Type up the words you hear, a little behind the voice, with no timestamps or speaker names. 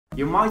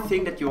You might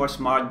think that you are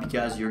smart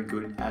because you're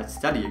good at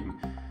studying.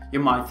 You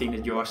might think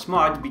that you are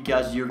smart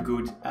because you're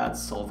good at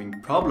solving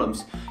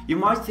problems. You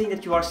might think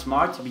that you are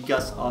smart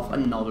because of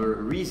another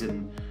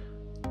reason.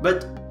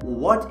 But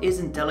what is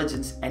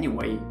intelligence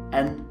anyway,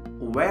 and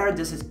where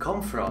does it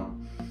come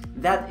from?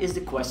 That is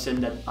the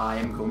question that I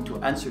am going to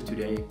answer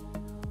today.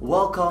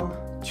 Welcome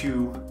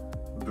to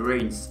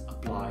Brains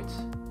Applied.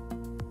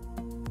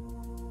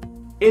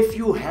 If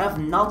you have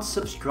not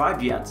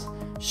subscribed yet,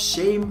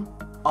 shame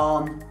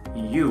on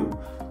you.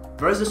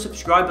 Press the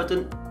subscribe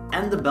button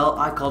and the bell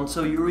icon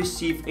so you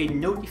receive a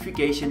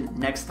notification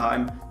next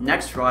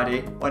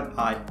Friday, when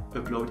I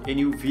upload a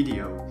new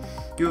video.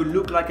 You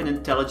look like an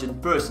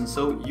intelligent person,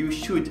 so you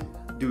should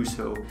do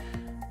so.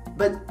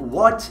 But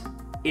what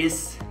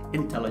is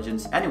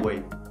intelligence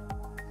anyway?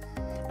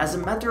 As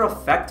a matter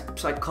of fact,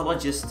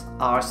 psychologists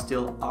are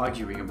still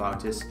arguing about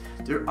this.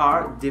 There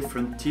are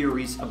different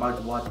theories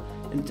about what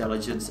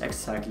intelligence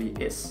exactly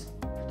is.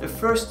 The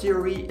first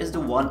theory is the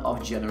one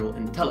of general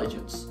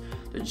intelligence.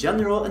 The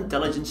general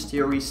intelligence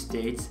theory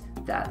states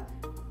that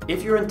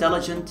if you're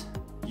intelligent,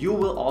 you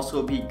will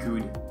also be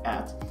good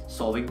at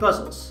solving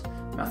puzzles,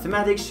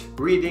 mathematics,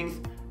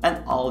 reading,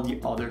 and all the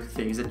other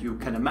things that you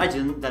can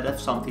imagine that have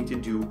something to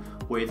do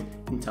with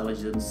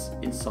intelligence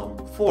in some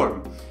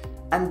form.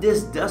 And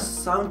this does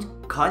sound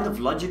kind of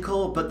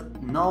logical,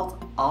 but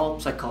not all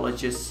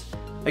psychologists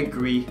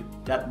agree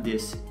that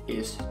this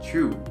is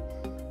true.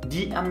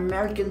 The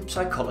American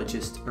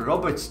psychologist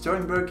Robert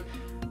Sternberg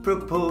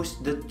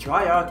proposed the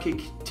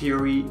triarchic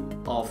theory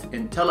of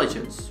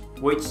intelligence,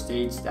 which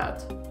states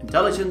that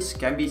intelligence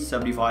can be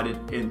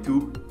subdivided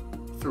into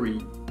three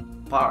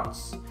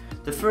parts.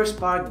 The first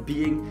part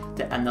being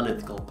the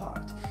analytical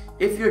part.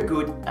 If you're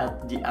good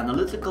at the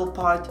analytical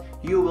part,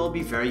 you will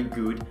be very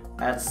good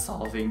at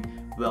solving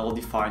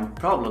well-defined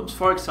problems,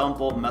 for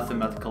example,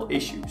 mathematical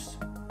issues.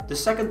 The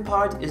second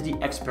part is the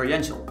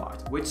experiential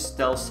part, which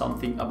tells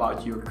something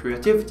about your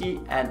creativity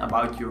and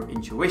about your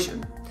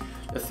intuition.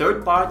 The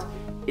third part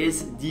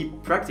is the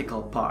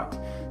practical part.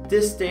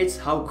 This states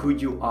how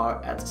good you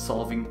are at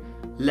solving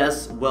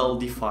less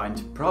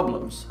well-defined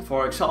problems.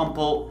 For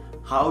example,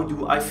 how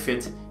do I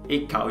fit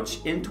a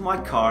couch into my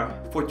car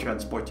for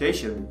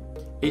transportation?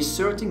 A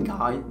certain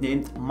guy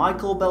named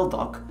Michael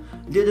Baldock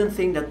didn't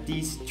think that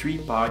these three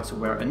parts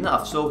were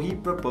enough, so he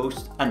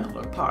proposed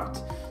another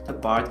part, the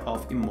part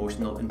of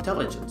emotional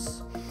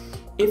intelligence.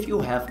 If you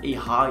have a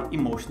high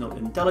emotional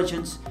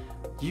intelligence,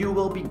 you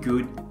will be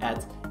good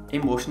at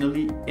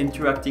emotionally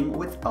interacting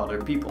with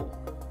other people.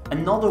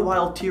 Another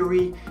wild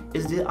theory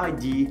is the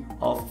idea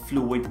of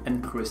fluid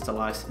and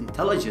crystallized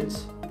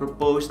intelligence,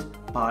 proposed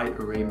by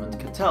Raymond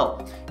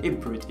Cattell, a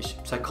British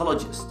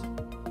psychologist.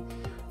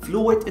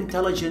 Fluid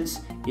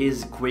intelligence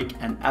is quick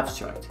and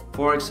abstract.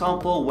 For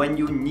example, when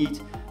you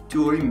need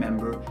to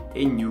remember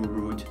a new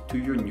route to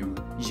your new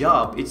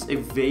job. It's a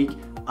vague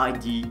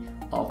idea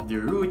of the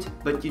route,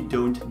 but you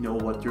don't know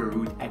what your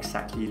route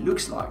exactly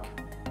looks like.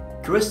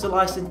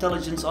 Crystallized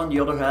intelligence, on the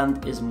other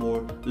hand, is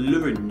more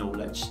learned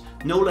knowledge.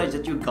 Knowledge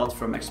that you got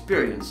from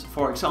experience.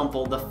 For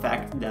example, the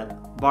fact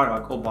that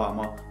Barack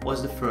Obama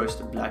was the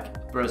first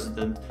black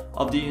president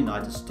of the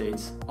United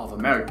States of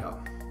America.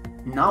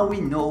 Now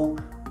we know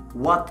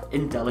what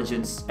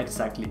intelligence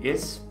exactly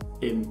is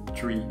in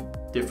three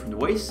different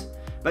ways,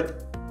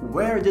 but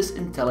where does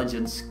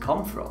intelligence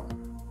come from?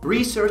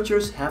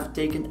 Researchers have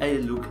taken a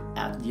look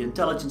at the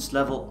intelligence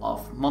level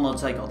of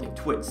monozygotic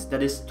twins,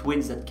 that is,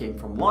 twins that came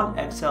from one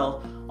egg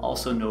cell,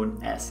 also known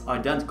as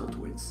identical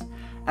twins,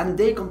 and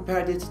they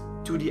compared it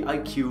to the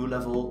IQ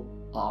level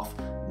of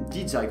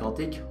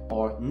dizygotic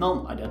or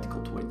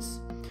non-identical twins.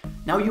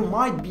 Now you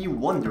might be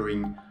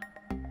wondering,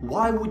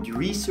 why would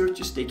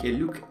researchers take a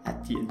look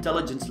at the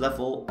intelligence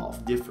level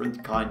of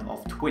different kinds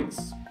of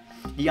twins?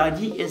 The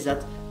idea is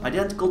that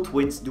identical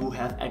twins do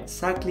have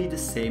exactly the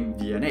same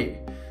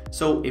DNA.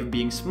 So if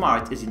being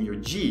smart is in your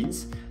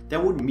genes,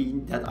 that would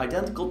mean that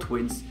identical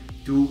twins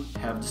do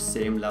have the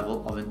same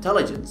level of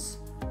intelligence.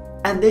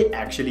 And they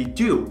actually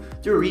do.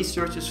 The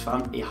researchers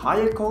found a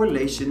higher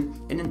correlation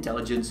in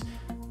intelligence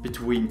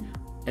between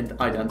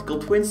identical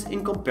twins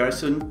in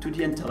comparison to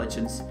the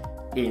intelligence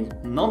in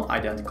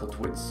non-identical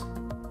twins.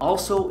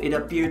 Also, it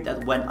appeared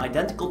that when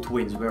identical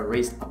twins were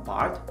raised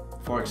apart,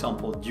 for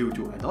example due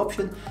to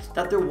adoption,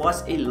 that there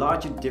was a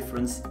larger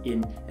difference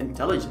in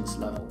intelligence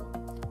level,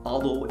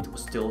 although it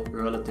was still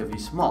relatively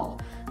small.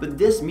 But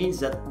this means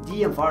that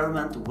the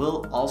environment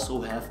will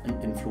also have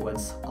an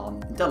influence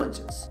on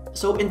intelligence.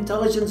 So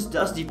intelligence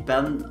does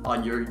depend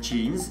on your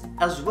genes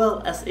as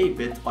well as a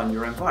bit on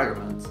your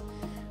environment.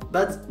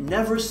 But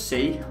never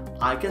say,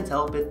 I can't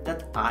help it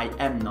that I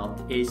am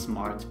not a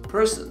smart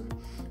person,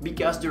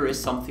 because there is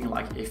something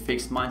like a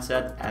fixed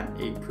mindset and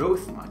a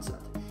growth mindset.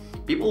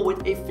 People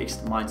with a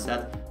fixed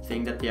mindset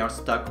think that they are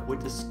stuck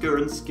with the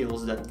current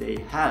skills that they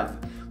have,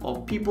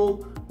 while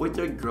people with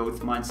their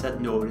growth mindset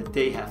know that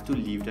they have to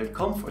leave their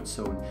comfort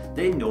zone.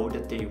 They know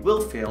that they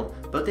will fail,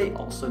 but they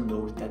also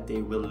know that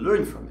they will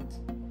learn from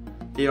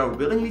it. they are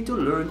willingly to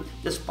learn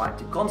despite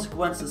the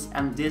consequences,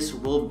 and this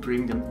will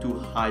bring them to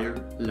higher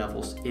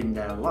levels in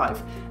their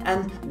life.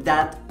 And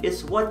that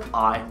is what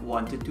I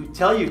wanted to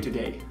tell you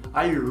today.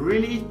 I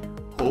really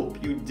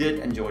hope you did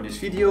enjoy this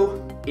video.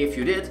 If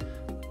you did,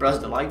 press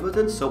the like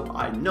button so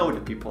I know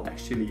that people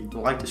actually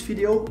like this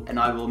video, and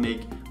I will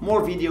make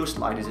more videos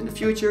like this in the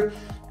future.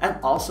 And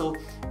also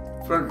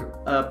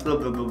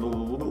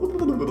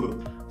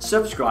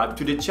subscribe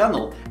to the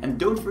channel, and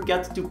don't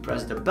forget to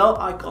press the bell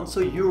icon so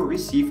you will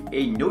receive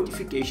a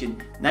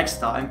notification next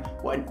time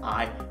when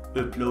I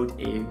upload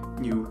a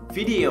new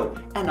video.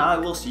 And I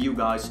will see you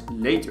guys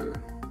later.